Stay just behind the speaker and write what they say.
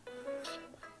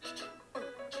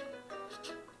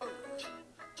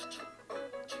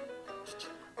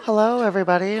Hello,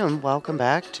 everybody, and welcome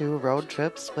back to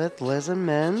Roadtripz with Liz and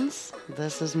Minz.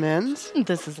 This is Minz.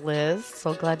 This is Liz.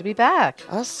 So glad to be back.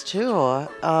 Us too.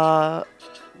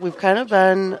 We've kind of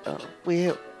been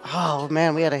oh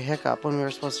man, we had a hiccup when we were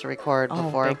supposed to record Oh,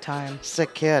 before. big time.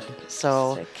 Sick kid,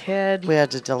 so Sick kid. we had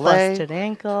to delay. Busted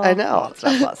ankle. I know. Well, it's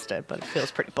not busted, but it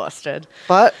feels pretty busted.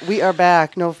 But we are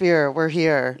back. No fear, we're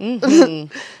here.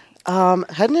 Mhm.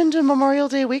 Heading into Memorial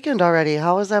Day weekend already.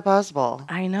 How is that possible?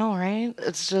 I know, right?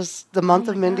 It's just the month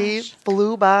Oh of my Mindy gosh.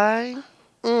 flew by.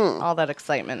 All that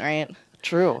excitement, right?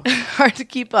 True. Hard to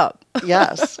keep up.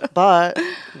 Yes, but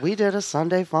we did a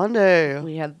Sunday fun day.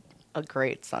 We had a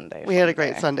great Sunday. We had a fun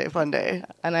great day. Sunday fun day.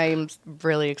 And I'm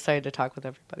really excited to talk with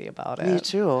everybody about it. Me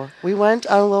too. We went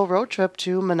on a little road trip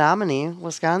to Menominee,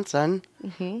 Wisconsin,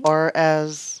 Mhm. or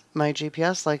as my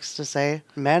GPS likes to say,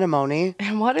 Manimony.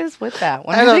 And what is with that?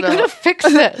 When I are don't they know. going to fix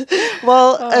it?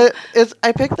 Well, Oh.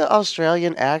 I picked the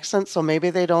Australian accent, so maybe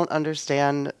they don't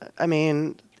understand. I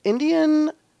mean,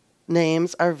 Indian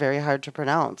names are very hard to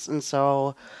pronounce, and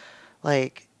so,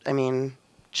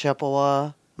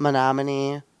 Chippewa,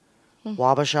 Menominee,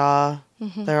 Wabasha,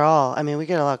 they're all. I mean, we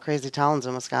get a lot of crazy towns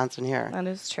in Wisconsin here. That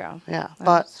is true. Yeah, That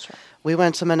but is true. we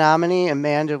went to Menominee, and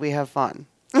man, did we have fun.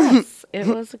 Yes, it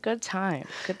was a good time.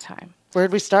 Good time.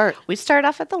 Where'd we start? We start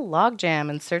off at the Log Jam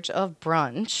in search of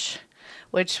brunch,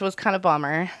 which was kind of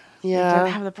bummer. They Yeah.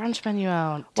 didn't have the brunch menu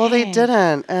out. Well, they Dang.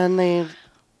 didn't, and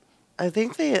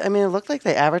I mean, it looked like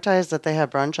they advertised that they had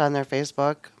brunch on their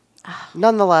Facebook.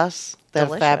 Nonetheless, they had a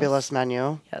Delicious. fabulous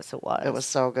menu. Yes, it was. It was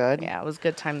so good. Yeah, it was a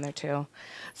good time there too.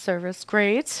 Service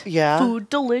great. Yeah. Food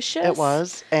delicious. It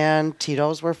was, and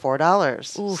Tito's were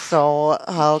 $4. Oof. So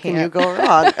how can you Can't. go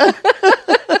wrong?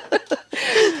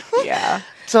 Yeah.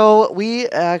 So we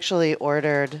actually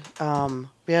ordered.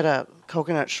 We had a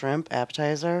coconut shrimp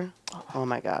appetizer. Oh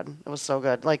my god, it was so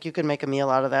good! Like you could make a meal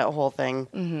out of that whole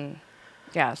thing.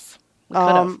 Yes. We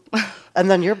could have. And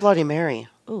then your Bloody Mary.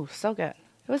 Ooh, so good.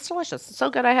 It was delicious. So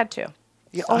good I had two.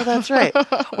 Yeah, oh, that's right.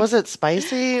 Was it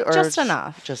spicy or Just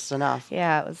enough. Just enough.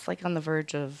 Yeah, it was like on the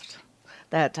verge of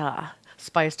that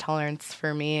spice tolerance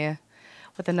for me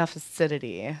with enough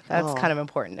acidity. That's Oh. kind of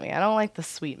important to me. I don't like the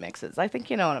sweet mixes. I think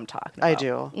you know what I'm talking about. I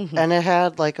do, and it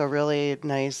had like a really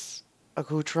nice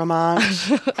accoutrement.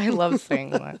 I love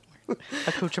saying that.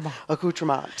 Accoutrement.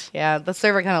 accoutrement Yeah, the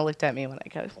server kind of looked at me when I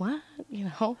go, what?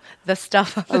 You know, the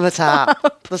stuff on on the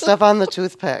top, the stuff on the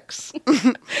toothpicks.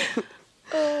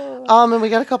 And we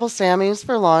got a couple Sammys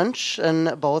for lunch,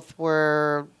 and both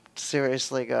were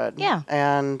seriously good. Yeah.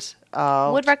 And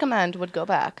Would recommend, would go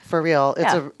back. for real,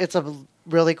 Yeah. it's a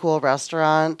really cool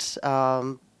restaurant.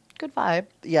 Good vibe.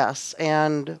 Yes,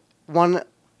 and one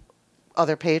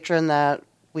other patron that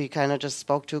we kind of just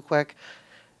spoke to quick,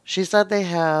 she said they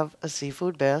have a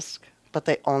seafood bisque, but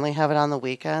they only have it on the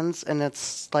weekends, and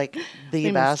it's like the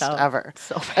We best missed out ever.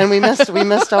 so bad. And we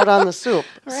missed out on the soup.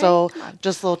 Right? So Come on.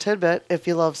 just a little tidbit: if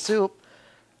you love soup,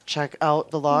 check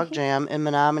out the Log Jam in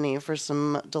Menominee for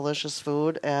some delicious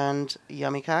food and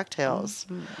yummy cocktails.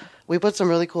 We put some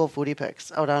really cool foodie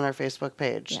pics out on our Facebook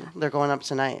page. Yeah. They're going up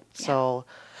tonight, so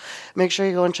make sure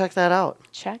you go and check that out.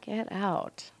 Check it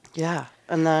out. Yeah,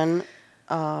 and then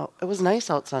it was nice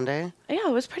out Sunday. Yeah,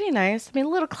 it was pretty nice. I mean, a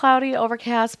little cloudy,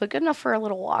 overcast, but good enough for a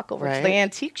little walk over to Right. the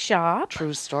antique shop.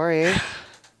 True story.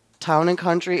 Town and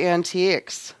Country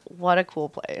Antiques. What a cool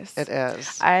place. It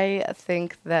is. I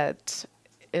think that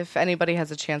if anybody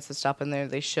has a chance to stop in there,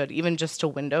 they should, even just to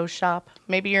window shop.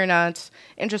 Maybe you're not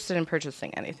interested in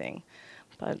purchasing anything,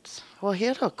 but Well, he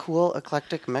had a cool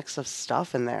eclectic mix of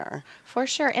stuff in there. for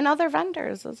sure. And other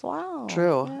vendors as well.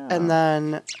 True. Yeah. And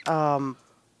then,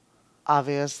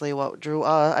 obviously, what drew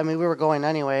us, I mean, we were going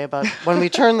anyway, but when we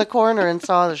turned the corner and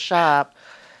saw the shop,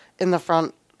 in the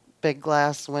front big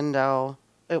glass window,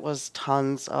 it was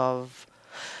tons of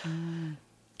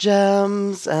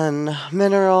gems and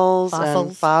minerals and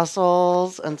Fossils.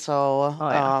 fossils. And so Oh,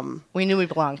 yeah. We knew we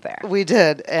belonged there. we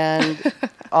did. And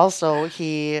also,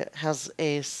 he has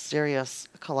a serious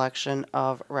collection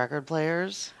of record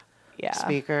players, Yeah.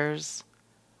 speakers,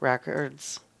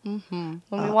 records. When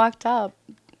we walked up,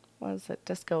 what was it?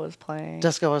 Disco was playing.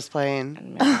 Disco was playing.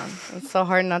 And man, it's so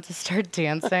hard not to start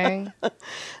dancing.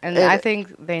 And It- I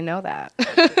think they know that.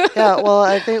 Yeah, well,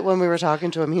 I think when we were talking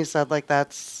to him, he said like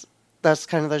that's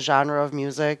kind of the genre of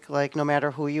music. Like no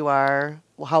matter who you are,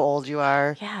 how old you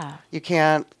are, Yeah. you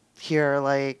can't hear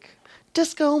like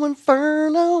Disco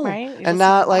Inferno, Right? You just and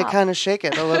not like wow. kind of shake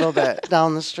it a little bit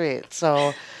down the street.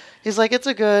 So he's like, it's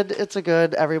a good.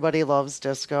 Everybody loves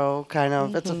disco, kind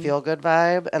of. It's a feel good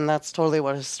vibe, and that's totally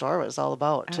what his store was all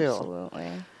about too.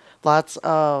 Absolutely. Lots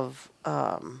of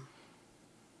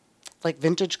like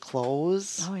vintage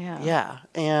clothes. Oh, yeah. Yeah.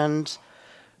 And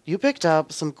you picked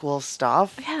up some cool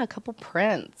stuff. Yeah, a couple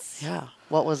prints. Yeah.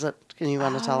 What was it? Can you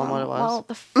want to tell them what it was? Well,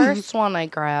 the first one I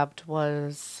grabbed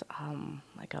was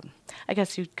like a, I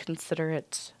guess you'd consider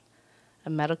it a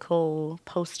medical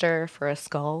poster for a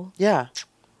skull. Yeah.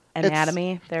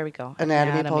 Anatomy. There we go.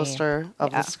 Anatomy poster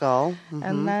of Yeah. the skull.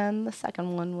 And then the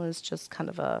second one was just kind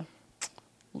of a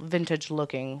vintage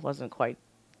looking, wasn't quite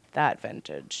that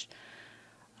vintage,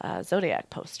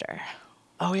 Zodiac poster.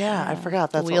 Oh, yeah. I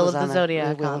forgot. That's Wheel what was of the on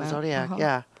Zodiac The Wheel on of the it. Zodiac.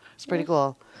 Yeah. It's pretty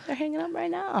cool. They're hanging up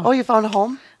right now. Oh, you found a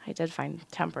home? I did find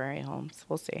temporary homes.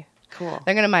 We'll see. Cool.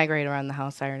 They're going to migrate around the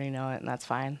house. I already know it, and that's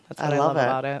fine. That's what I love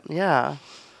about it. Yeah.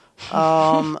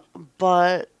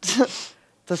 But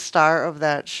the star of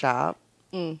that shop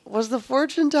was the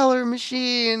fortune teller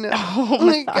machine. Oh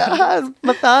my God.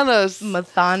 Mathondas.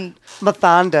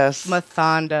 Mathondas.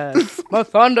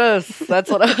 That's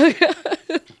what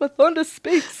Mathondas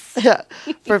speaks. Yeah.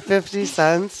 For 50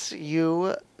 cents,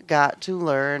 you got to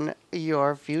learn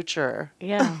your future.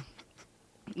 Yeah.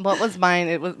 What was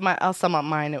mine? I'll sum up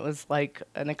mine. It was like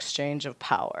an exchange of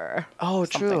power. Oh,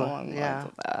 something true. Along the lines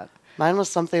of that. Mine was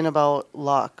something about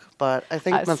luck, but I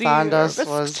think Mathondas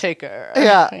was taker.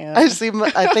 Yeah. I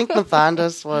think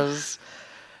Mathondas was.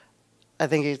 I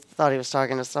think he thought he was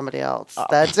talking to somebody else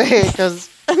that day because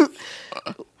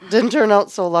didn't turn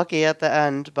out so lucky at the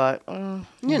end. But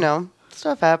you know,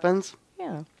 stuff happens.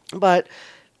 Yeah. But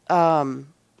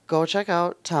go check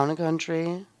out Town and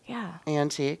Country. Yeah.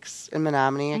 Antiques in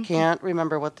Menominee. I can't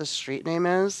remember what the street name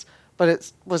is, but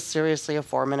it was seriously a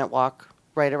 4-minute walk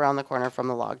right around the corner from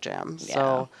the log jam. Yeah.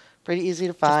 So pretty easy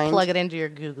to find. Just plug it into your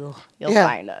Google. You'll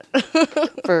find it.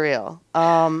 For real.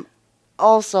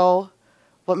 Also,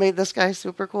 what made this guy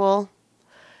super cool,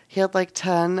 he had like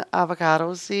 10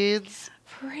 avocado seeds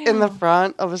in the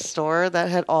front of a store that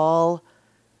had all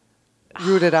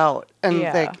rooted out. And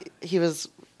like he was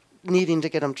needing to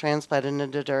get them transplanted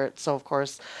into dirt. So, of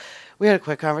course, we had a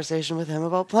quick conversation with him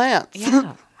about plants.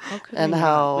 Yeah. How could and we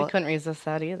how not? We couldn't resist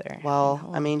that either.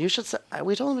 Well, I mean, we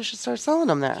told him we should start selling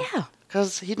them there. Yeah.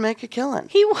 Because he'd make a killing.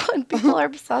 He would. People are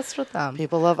obsessed with them.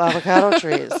 People love avocado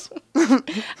trees.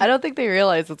 I don't think they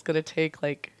realize it's going to take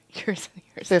like years and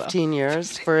years. 15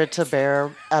 years for it to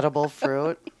bear edible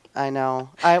fruit. I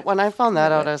know. When I found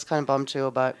that out, I was kind of bummed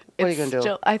too, but what are you going to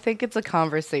do? I think it's a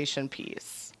conversation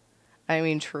piece. I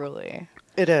mean, truly.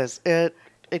 It is. It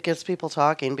gets people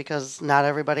talking because not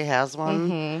everybody has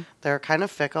one. They're kind of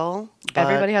fickle.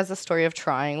 Everybody has a story of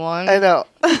trying one. I know.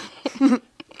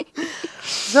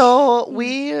 So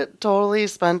we totally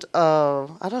spent,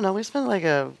 we spent like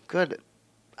a good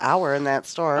hour in that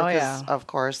store. Oh, yeah. Of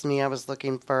course, I was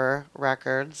looking for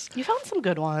records. You found some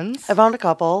good ones. I found a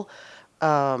couple.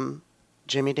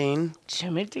 Jimmy Dean.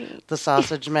 The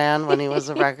sausage man when he was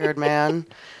a record man.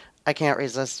 I can't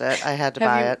resist it. I had to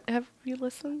buy it. Have you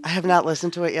listened? I have not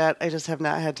listened to it yet. I just have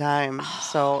not had time.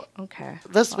 So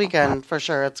this weekend, for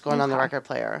sure, it's going on the record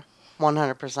player.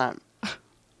 100%.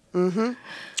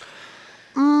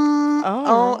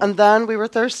 And then we were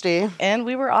thirsty. And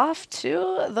we were off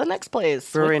to the next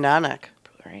place. Brewery Nanak.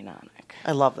 Nanak.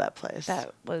 I love that place.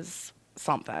 That was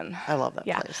something. I love that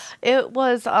place. It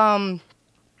was,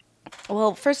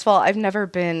 well, first of all, I've never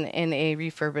been in a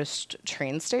refurbished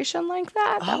train station like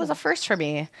that. That was a first for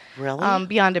me. Really?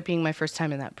 Beyond it being my first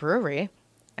time in that brewery.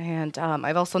 And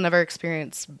I've also never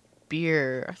experienced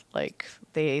beer like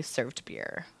they served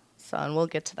beer. So, and we'll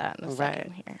get to that in a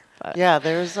second here. But. Yeah,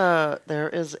 there is a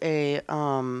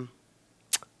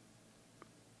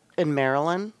in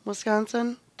Maryland,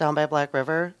 Wisconsin, down by Black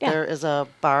River, there is a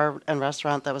bar and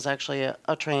restaurant that was actually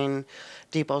a train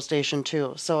depot station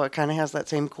too. So it kind of has that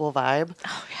same cool vibe.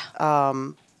 Oh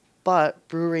yeah. But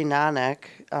Brewery Nanak,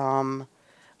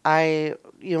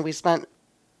 we spent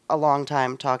a long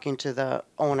time talking to the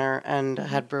owner and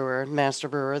head brewer, master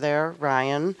brewer there,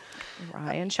 Ryan.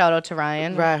 Shout out to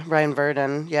Ryan. Ryan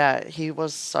Verdon. Yeah, he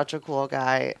was such a cool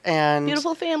guy. And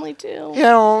beautiful family, too. You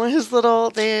know,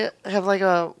 they have like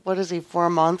 4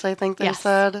 months, I think they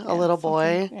said, a little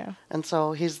boy. Yeah. And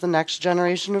so he's the next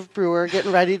generation of brewer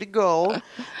getting ready to go.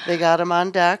 They got him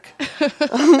on deck.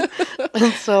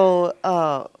 And so,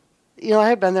 I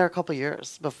had been there a couple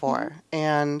years before.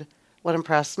 And what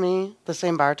impressed me, the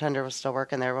same bartender was still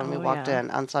working there when we walked in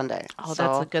on Sunday. Oh, so,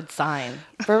 that's a good sign.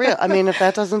 For real. I mean, if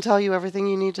that doesn't tell you everything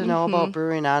you need to know about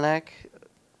Brewery Nanak,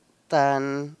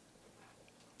 then,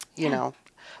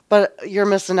 But you're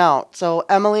missing out. So,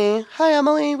 Emily, hi,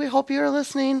 Emily. We hope you're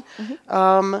listening.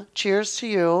 Cheers to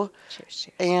you. Cheers.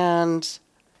 And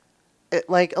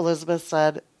like Elizabeth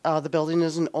said, the building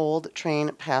is an old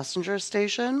train passenger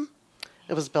station.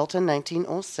 It was built in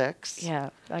 1906. Yeah,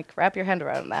 like wrap your hand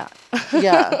around that.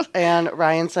 Yeah, and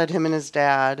Ryan said him and his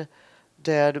dad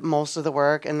did most of the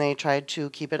work, and they tried to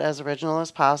keep it as original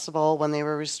as possible when they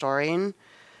were restoring.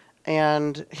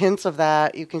 And hints of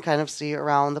that you can kind of see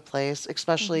around the place,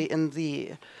 especially in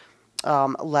the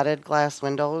leaded glass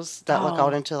windows that look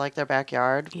out Oh, into like their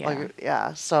backyard. yeah.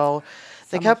 Yeah. So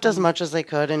they Some of kept as them. much as they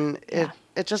could, and Yeah.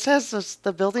 it just has this.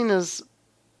 The building is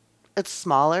it's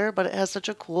smaller, but it has such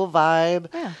a cool vibe.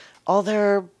 Yeah. All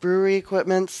their brewery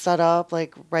equipment set up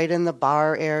like right in the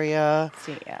bar area.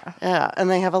 See, yeah. Yeah, and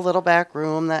they have a little back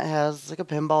room that has like a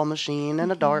pinball machine and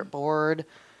a dartboard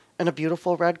and a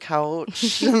beautiful red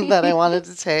couch that I wanted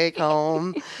to take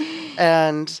home.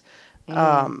 And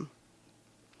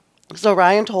so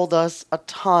Ryan told us a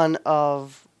ton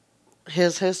of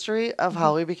his history of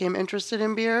how he became interested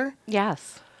in beer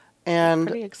Yes. and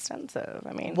Pretty extensive.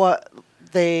 I mean, what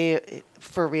they,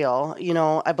 for real,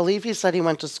 I believe he said he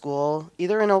went to school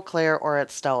either in Eau Claire or at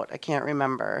Stout. I can't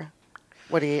remember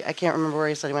I can't remember where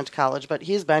he said he went to college, but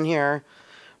he's been here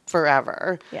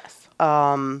forever. yes.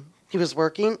 He was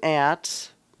working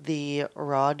at the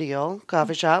Raw Deal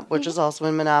coffee shop, which is also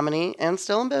in Menominee and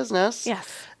still in business. Yes.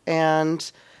 And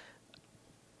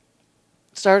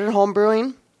started home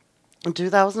brewing in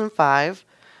 2005.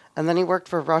 And then he worked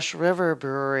for Rush River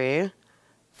Brewery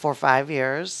for 5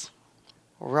 years.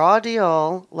 Raw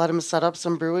Deal let him set up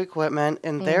some brew equipment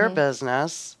in their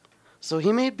business. So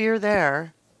he made beer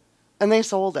there, and they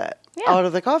sold it out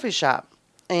of the coffee shop.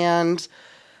 And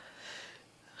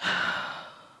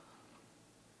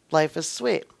life is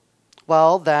sweet.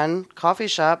 Well, then, coffee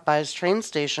shop buys train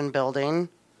station building.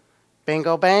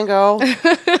 Bingo, bango.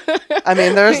 I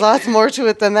mean, there's lots more to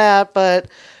it than that, but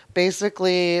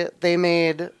basically they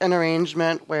made an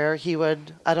arrangement where he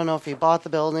would, I don't know if he bought the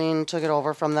building, took it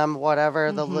over from them,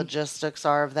 whatever the logistics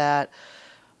are of that,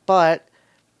 but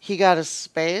he got a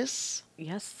space.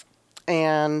 Yes.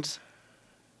 And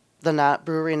the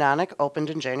Brewery Nonic opened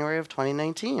in January of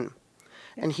 2019.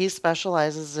 And he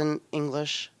specializes in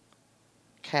English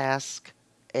cask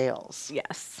ales.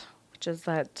 Yes. Which is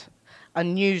that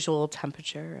unusual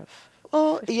temperature of.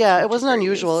 Well, yeah, it wasn't degrees.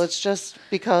 unusual. It's just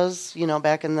because,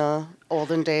 back in the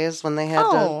olden days when they had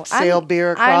Oh, to sail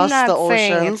beer I'm across not the oceans.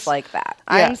 saying it's like that.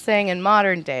 Yeah. I'm saying in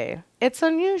modern day, it's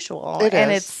unusual. It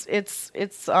and is. It's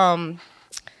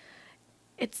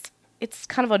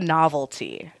kind of a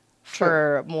novelty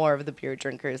for more of the beer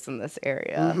drinkers in this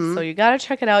area. So you got to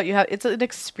check it out. It's an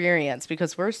experience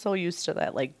because we're so used to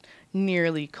that like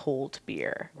nearly cold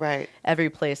beer. Right. Every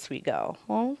place we go.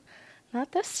 Well,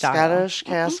 not this style. Scottish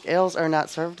cask ales are not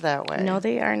served that way. No,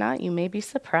 they are not. You may be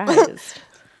surprised.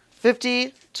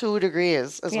 52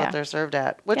 degrees is Yeah. what they're served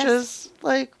at, which Yes. is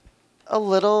like a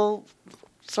little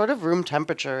sort of room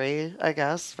temperature-y, I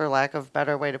guess, for lack of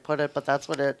better way to put it, but that's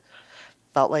what it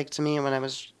felt like to me when I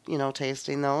was,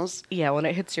 tasting those. Yeah, when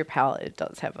it hits your palate, it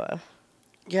does have a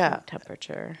Yeah,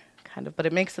 temperature kind of, but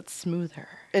it makes it smoother.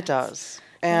 it does.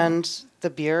 And the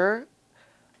beer,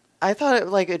 I thought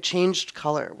it changed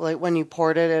color. Like when you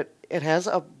poured it, it has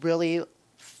a really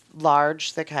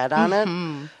large, thick head on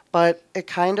it, but it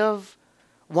kind of,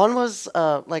 one was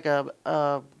like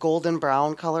a golden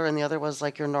brown color, and the other was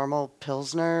like your normal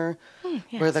Pilsner,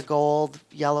 where the gold,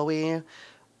 yellowy.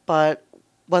 But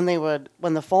when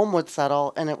the foam would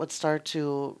settle and it would start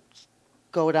to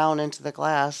go down into the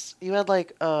glass, you had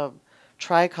like a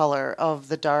tricolor of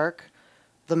the dark,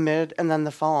 the mid, and then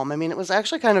the foam. I mean, it was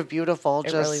actually kind of beautiful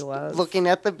It just really was. looking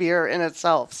at the beer in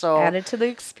itself. So Added to the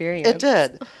experience. it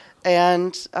did.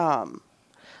 And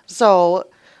so,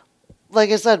 like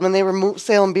I said, when they were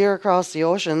sailing beer across the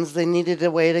oceans, they needed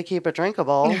a way to keep it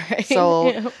drinkable. Right.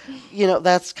 So,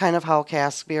 that's kind of how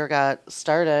cask beer got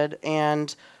started.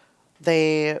 And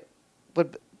they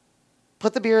would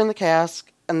put the beer in the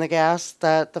cask, and the gas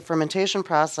that the fermentation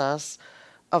process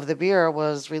of the beer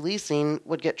was releasing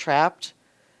would get trapped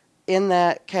in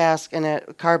that cask, and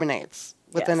it carbonates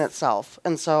within Yes. itself.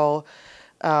 And so,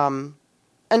 and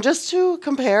just to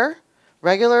compare,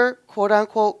 regular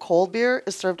quote-unquote cold beer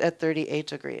is served at 38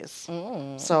 degrees.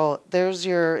 So there's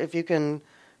if you can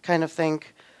kind of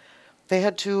think, they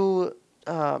had two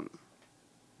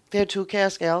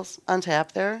cask ales on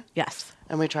tap there, Yes.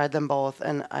 and we tried them both,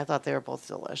 and I thought they were both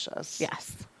delicious.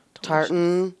 Yes.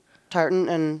 Tartan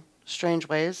in strange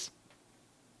ways.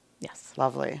 Yes.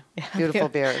 Lovely. Beautiful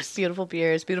beers. Beautiful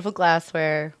beers, beautiful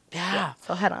glassware. Yeah.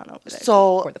 So head on over there.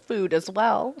 So- for the food as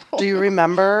well. Do you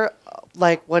remember,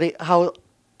 like, how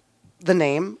the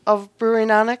name of Brewery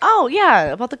Nonic? Oh, yeah,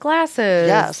 about the glasses.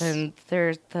 Yes. And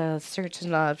there's the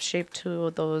certain shape to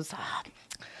those.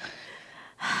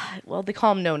 well, they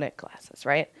call them no-nick glasses,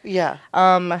 right? Yeah.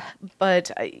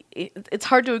 But it's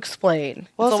hard to explain.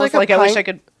 Well, it's it's almost like a like I wish pint- I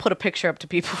could put a picture up to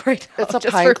people right now. It's a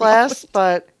just pint for glass,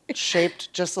 but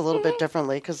shaped just a little bit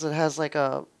differently because it has like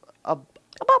a a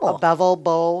bubble. bevel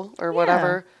bow or Yeah.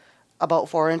 whatever, about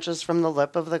 4 inches from the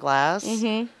lip of the glass.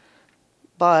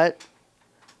 But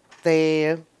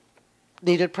they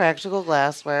needed practical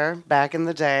glassware back in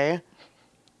the day.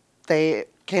 They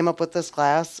came up with this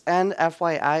glass, and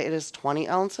FYI, it is 20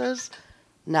 ounces,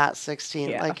 not 16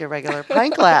 Yeah. like your regular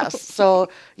pint glass. So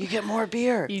you get more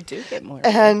beer. You do get more.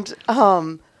 And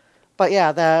but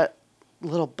yeah, that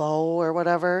little bow or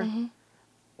whatever,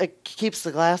 it keeps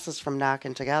the glasses from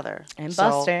knocking together And So,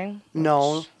 busting.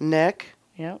 No nick,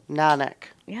 Yep. Nonic,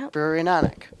 Yep. Brewery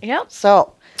Nonic. Yep.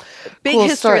 So Big cool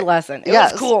history story. lesson. It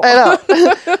Yes, was cool. I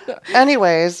know.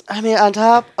 Anyways, I mean, on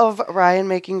top of Ryan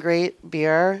making great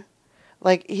beer,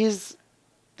 like he's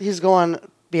going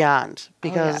beyond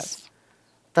because yes.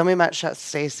 then we met Chef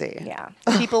Stacy. Yeah.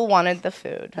 People wanted the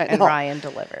food, I and know. Ryan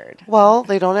delivered. Well,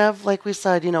 they don't have, like we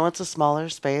said, it's a smaller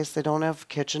space. They don't have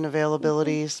kitchen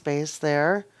availability space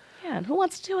there. Yeah, and who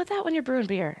wants to deal with that when you're brewing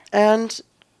beer? And,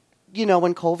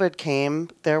 when COVID came,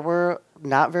 there were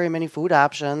not very many food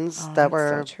options that That's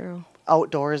were so true.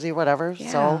 outdoorsy, whatever.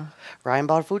 Yeah. So Ryan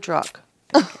bought a food truck.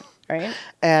 Right?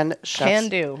 And Can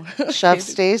do. Chef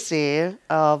Stacy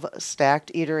of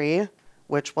Stacked Eatery,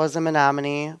 which was in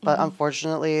Menominee, but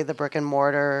unfortunately the brick and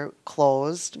mortar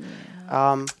closed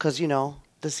because,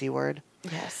 the C word.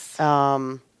 Yes.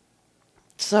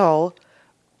 So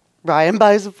Ryan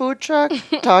buys a food truck,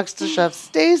 talks to Chef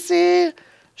Stacy.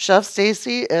 Chef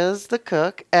Stacy is the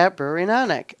cook at Brewery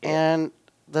Nonic. And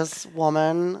this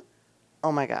woman,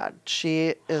 oh my God,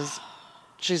 she's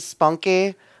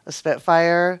spunky, a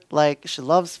spitfire. Like, she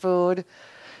loves food.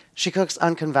 She cooks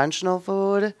unconventional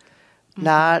food,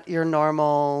 not your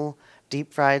normal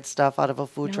deep fried stuff out of a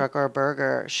food truck or a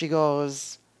burger. She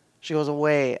goes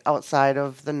way outside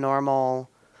of the normal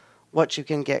what you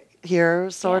can get here,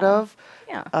 sort of.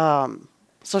 Yeah.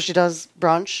 So she does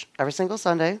brunch every single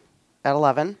Sunday at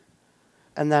 11,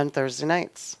 and then Thursday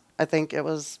nights. I think it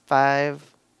was 5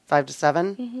 to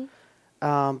 7.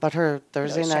 But her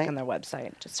Thursday night, checking their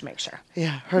website just to make sure.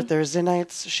 yeah, her Thursday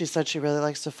nights, she said she really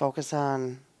likes to focus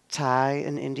on Thai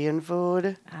and Indian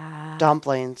food.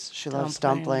 Dumplings. She loves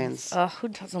dumplings. Oh, who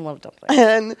doesn't love dumplings?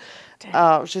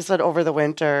 And she said over the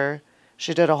winter,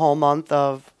 she did a whole month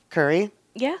of curry.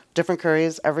 Yeah. Different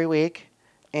curries every week.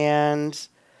 And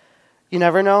you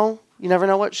never know. You never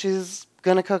know what she's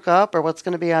going to cook up or what's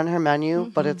going to be on her menu,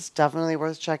 but it's definitely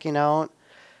worth checking out.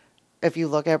 If you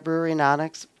look at Brewery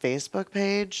Nonic's Facebook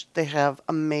page, they have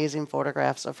amazing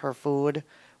photographs of her food,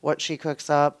 what she cooks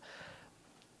up.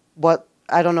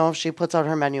 I don't know if she puts out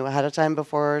her menu ahead of time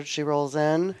before she rolls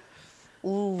in.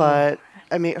 Ooh. But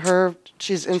I mean,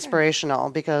 she's inspirational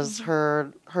because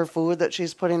her food that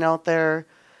she's putting out there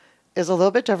is a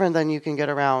little bit different than you can get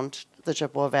around the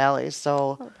Chippewa Valley.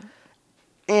 So,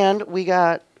 and we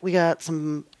got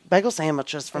some bagel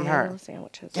sandwiches from her. Bagel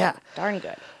sandwiches. Yeah. Darn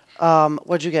good.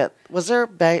 What'd you get? Was there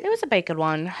It was a bacon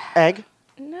one. egg?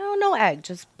 No egg,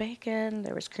 just bacon.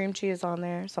 There was cream cheese on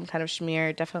there, some kind of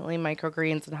schmear, definitely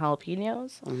microgreens and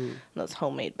jalapenos. And those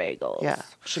homemade bagels. Yeah,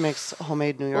 she makes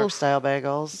homemade New York style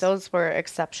bagels. Those were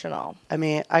exceptional. I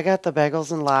mean, I got the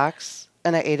bagels and lox,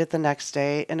 and I ate it the next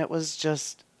day, and it was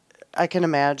just, I can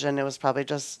imagine it was probably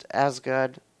just as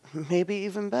good, maybe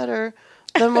even better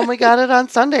than when we got it on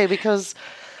Sunday, because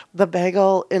the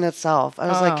bagel in itself, I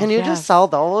was like, can you just sell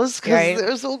those? Because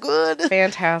they're so good.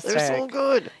 Fantastic. They're so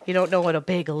good. You don't know what a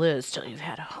bagel is till you've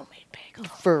had a homemade bagel.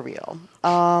 For real.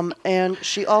 And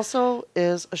she also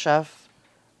is a chef,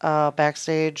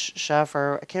 backstage chef,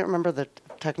 or I can't remember the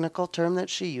technical term that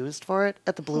she used for it,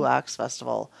 at the Blue Ox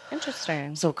Festival.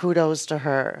 Interesting. So kudos to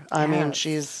her. I mean,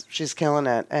 she's killing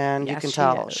it, and you Yes, can she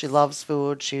tell. is. She loves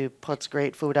food. She puts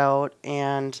great food out,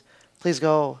 and please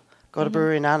go to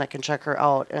Brewery Nonic and check her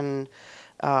out. And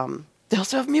they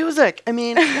also have music. I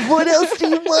mean, what else do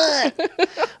you want?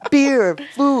 Beer,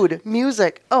 food,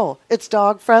 music. Oh, it's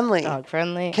dog friendly. Dog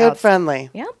friendly. Kid friendly.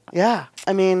 Yep. Yeah.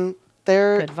 I mean,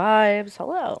 they're... Good vibes.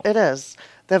 Hello. It is.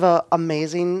 They have an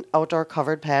amazing outdoor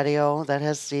covered patio that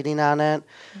has seating on it.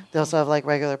 They also have like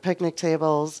regular picnic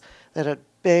tables. They had a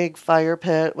big fire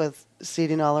pit with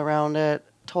seating all around it.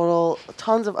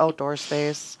 Tons of outdoor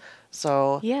space.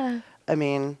 So, Yeah. I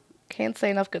mean... Can't say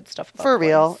enough good stuff about For the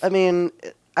real. place. I mean,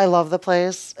 I love the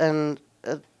place, and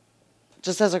it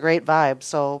just has a great vibe.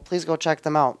 So please go check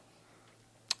them out.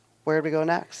 where'd we go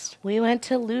next? We went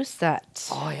to Lucette.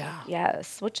 Oh, yeah.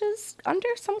 Yes, which is under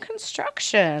some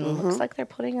construction. Looks like they're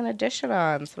putting an addition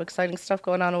on. Some exciting stuff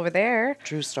going on over there.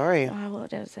 True story.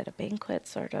 What is it? A banquet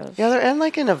sort of? Yeah, they're in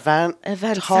like an event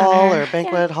hall center. or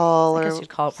banquet hall. I or guess you'd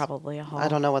call it probably a hall. I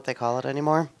don't know what they call it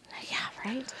anymore. Yeah,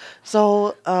 right.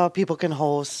 So people can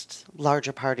host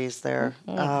larger parties there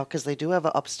because they do have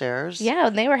an upstairs. Yeah,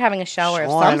 and they were having a shower of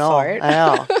Oh, some sort. I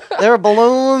know. There were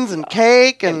balloons and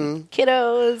cake and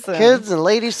Kiddos. kids and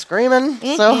ladies screaming.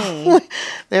 So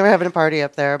they were having a party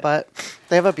up there, but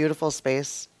they have a beautiful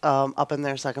space up in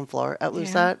their second floor at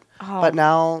Lucette. Oh. But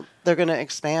now they're going to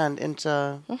expand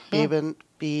into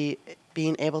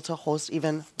being able to host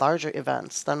even larger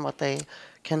events than what they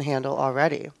can handle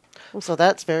already. So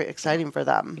that's very exciting for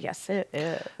them. Yes, it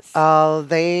is.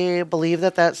 They believe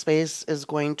that space is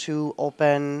going to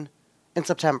open in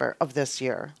September of this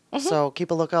year. So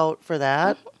keep a lookout for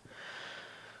that.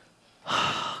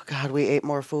 God, we ate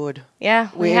more food. Yeah,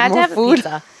 we had to have the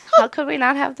pizza. How could we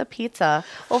not have the pizza?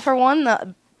 Well, for one,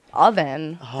 the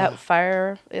oven, that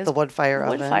fire is... The wood fire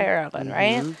oven,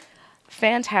 right?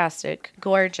 Fantastic.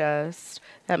 Gorgeous.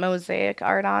 That mosaic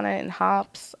art on it and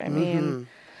hops. I mean...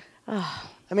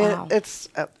 wow. It's...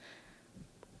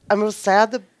 I was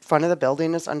sad the front of the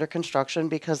building is under construction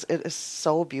because it is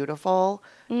so beautiful.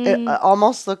 It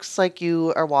almost looks like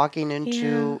you are walking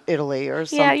into Italy or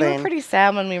something. Yeah, you were pretty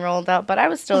sad when we rolled out, but I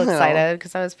was still excited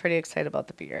because I was pretty excited about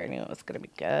the beer. I knew it was going to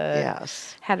be good.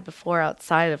 Yes. Had it before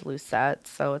outside of Lucette,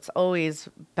 so it's always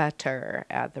better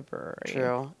at the brewery.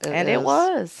 True. It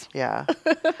was. Yeah.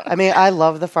 I mean, I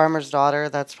love the Farmer's Daughter.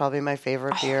 That's probably my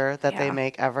favorite beer that they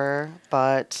make ever.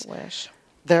 But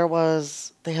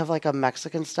they have like a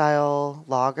Mexican style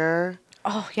lager.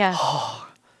 Oh, yeah.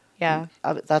 Yeah.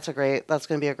 That's going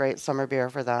to be a great summer beer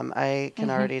for them. I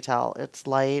can already tell. It's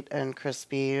light and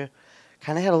crispy.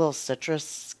 Kind of had a little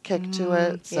citrus kick to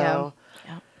it. So,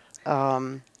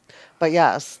 but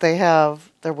yes, they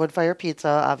have their wood fire pizza.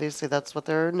 Obviously, that's what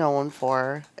they're known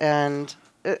for. And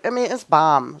it's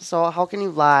bomb. So how can you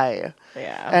lie?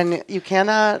 Yeah. And you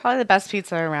cannot. Probably the best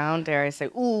pizza around, dare I say.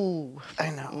 Ooh.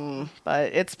 I know.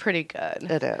 But it's pretty good.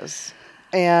 It is.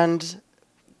 And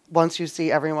once you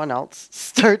see everyone else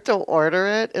start to order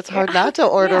it, it's hard not to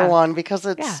order one because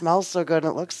it smells so good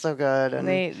and it looks so good. And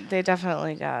they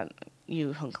definitely got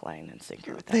you hook, line, and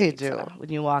sinker with that They pizza do. when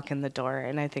you walk in the door,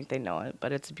 and I think they know it,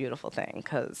 but it's a beautiful thing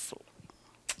because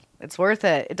it's worth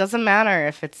it. It doesn't matter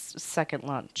if it's second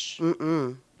lunch.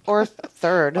 Or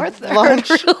third. Or third, lunch,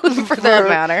 really, for that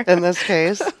matter. In this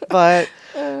case. But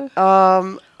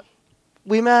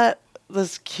we met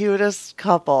this cutest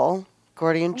couple,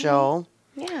 Gordy and Joe.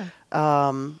 Yeah.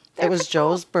 It was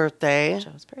Joe's birthday.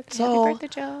 Joe's birthday. So, Happy birthday,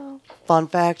 Joe. Fun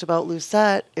fact about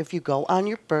Lucette, if you go on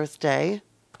your birthday,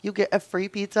 you get a free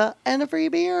pizza and a free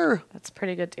beer. That's a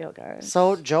pretty good deal, guys.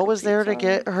 So Joe was there to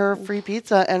get her free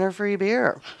pizza and her free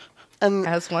beer. And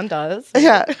as one does.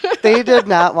 Yeah. They did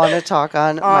not want to talk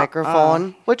on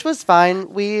microphone, which was fine.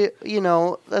 We,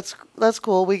 that's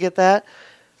cool. We get that.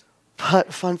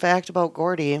 But fun fact about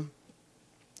Gordy.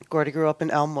 Gordy grew up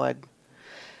in Elmwood.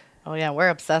 Oh, yeah. We're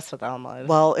obsessed with Elmwood.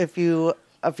 Well, if you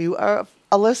are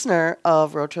a listener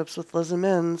of Roadtripz with Liz and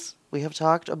Minz, we have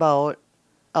talked about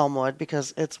Elmwood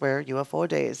because it's where UFO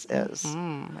Days is.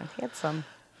 I've had some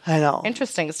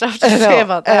interesting stuff to say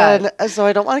about that. And so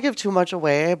I don't want to give too much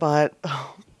away, but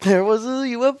there was a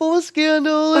UFO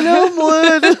scandal in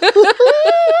Elmwood.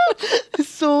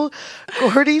 So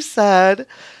Gordy said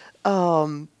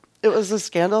it was a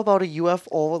scandal about a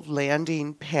UFO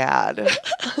landing pad.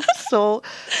 So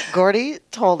Gordy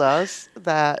told us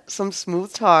that some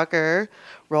smooth talker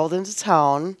rolled into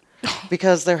town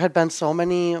because there had been so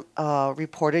many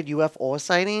reported UFO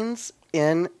sightings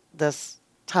in this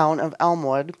town of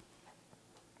Elmwood.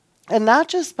 And not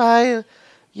just by,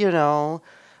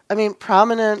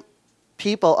 prominent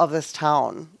people of this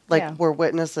town were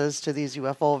witnesses to these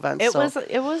UFO events. It was a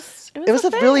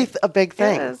big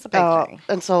thing. It was a big thing.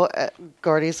 And so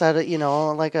Gordy said,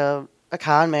 like a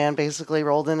con man basically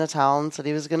rolled into town, said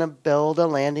he was going to build a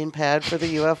landing pad for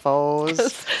the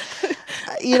UFOs.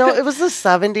 It was the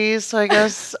 70s, so I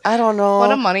guess, I don't know.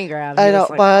 What a money grab. I know,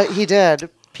 but he did.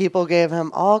 People gave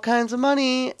him all kinds of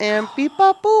money, and beep,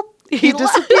 bop, boop. He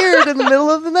disappeared in the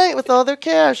middle of the night with all their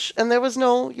cash, and there was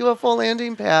no UFO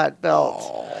landing pad built.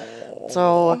 Oh.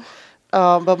 So,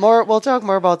 but we'll talk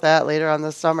more about that later on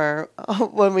this summer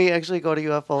when we actually go to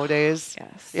UFO Days.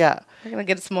 Yes. Yeah. We're going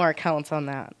to get some more accounts on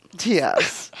that.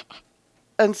 Yes.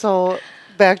 And so,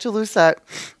 back to Lucette.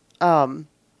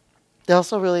 They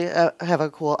also really have a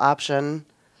cool option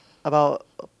about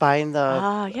buying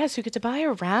the Yes, you get to buy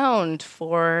around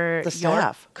for your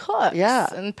staff. cooks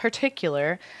Yeah. in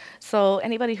particular. So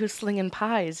anybody who's slinging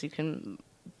pies, you can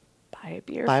buy a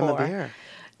beer Buy 'em for. a beer.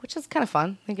 Which is kind of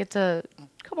fun. They get to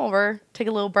come over, take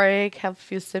a little break, have a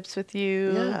few sips with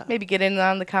you, Yeah. maybe get in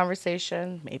on the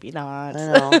conversation, maybe not. I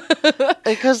know.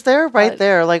 Because they're right But-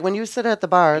 there. Like when you sit at the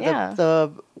bar, Yeah.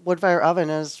 the wood fire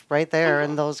oven is right there.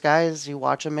 And those guys, you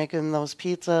watch them making those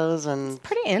pizzas. And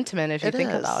Pretty intimate if you It think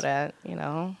is. about it, you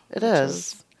know? it which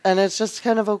is. And it's just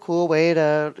kind of a cool way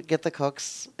to get the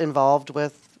cooks involved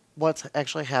with what's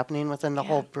actually happening within the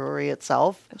whole brewery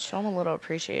itself. And show them a little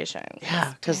appreciation.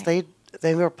 Yeah, because dang,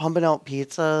 they were pumping out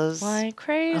pizzas. like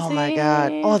crazy. Oh my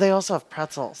God. Oh, they also have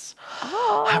pretzels.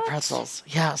 Oh, Hot pretzels.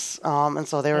 Yes. And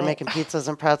so they were making pizzas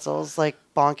and pretzels like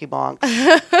bonky bonks.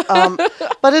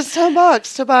 But it's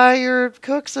 $10 to buy your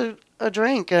cooks a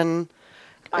drink. And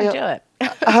come on, you do know, it. our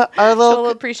Show a little little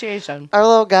appreciation. our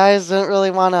little guys didn't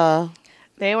really want to.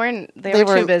 They were They too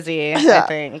were- busy, I yeah,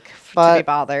 think, to be but-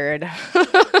 bothered.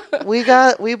 We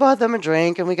bought them a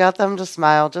drink and we got them to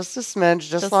smile just a smidge,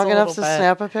 just long a enough little to bit.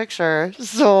 snap a picture.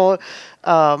 So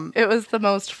It was the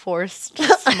most forced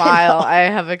smile I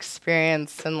have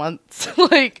experienced in months,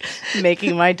 like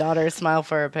making my daughter smile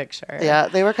for a picture. yeah,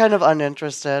 they were kind of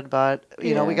uninterested, but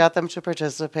you know, we Yeah. got them to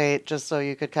participate just so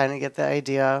you could kind of get the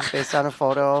idea based on a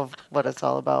photo of what it's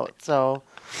all about. So,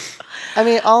 I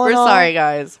mean, all We're in all, sorry,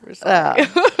 guys. We're sorry. Yeah.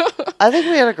 I think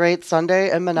we had a great Sunday,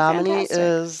 and Menominee Fantastic.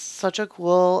 is such a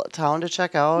cool town to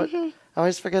check out. I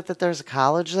always forget that there's a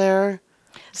college there.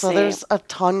 So See. there's a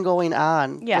ton going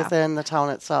on Yeah. within the town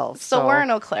itself. So we're in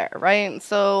Eau Claire, right?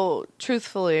 So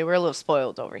truthfully, we're a little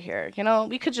spoiled over here. You know,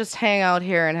 we could just hang out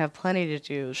here and have plenty to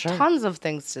do, Sure. tons of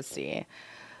things to see.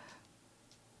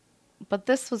 But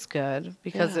this was good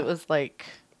because Yeah. it was like,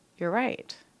 you're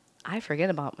right. I forget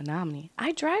about Menominee.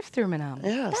 I drive through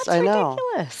Menominee. Yes, That's I know.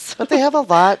 ridiculous. But they have a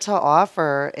lot to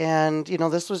offer. And, you know,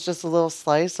 this was just a little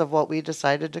slice of what we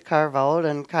decided to carve out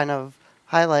and kind of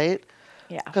highlight.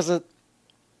 Yeah. Because it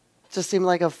just seemed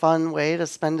like a fun way to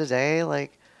spend a day.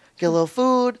 Like, get a little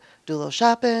food, do a little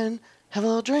shopping, have a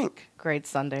little drink. Great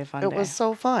Sunday fun It day. was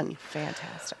so fun.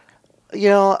 Fantastic. You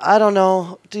know, I don't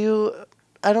know.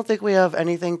 I don't think we have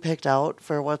anything picked out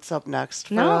for what's up next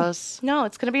for us. No,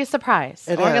 it's going to be a surprise.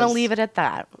 It We're going to is. leave it at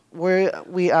that.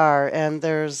 We are, and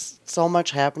there's so much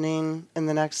happening in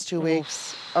the next 2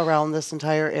 weeks around this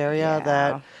entire area Yeah.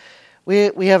 that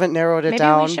we haven't narrowed it Maybe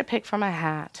down. we should pick from a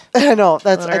hat. I know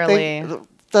I Literally. think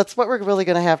that's what we're really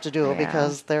going to have to do Yeah.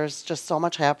 because there's just so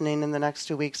much happening in the next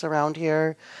 2 weeks around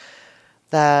here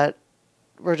that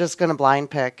we're just going to blind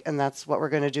pick, and that's what we're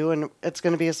going to do, and it's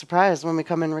going to be a surprise when we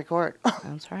come and record.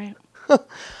 That's right.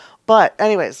 But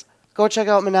anyways, go check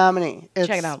out Menominee. Check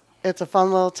it out. It's a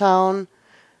fun little town.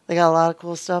 They got a lot of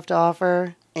cool stuff to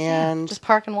offer, and Just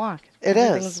park and walk. It is.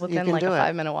 Everything's You within can like a do it.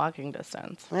 5-minute walking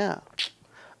distance. yeah.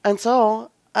 And so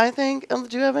I think,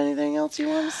 do you have anything else you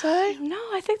want to say? No,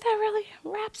 I think that really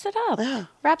wraps it up. Yeah.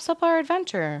 Wraps up our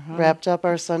adventure. Wrapped up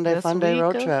our Sunday This Fun Day week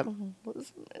road of trip.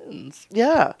 Minz.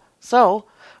 Yeah. So,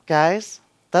 guys,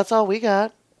 that's all we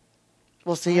got.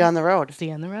 We'll see you on the road. See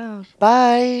you on the road.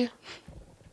 Bye.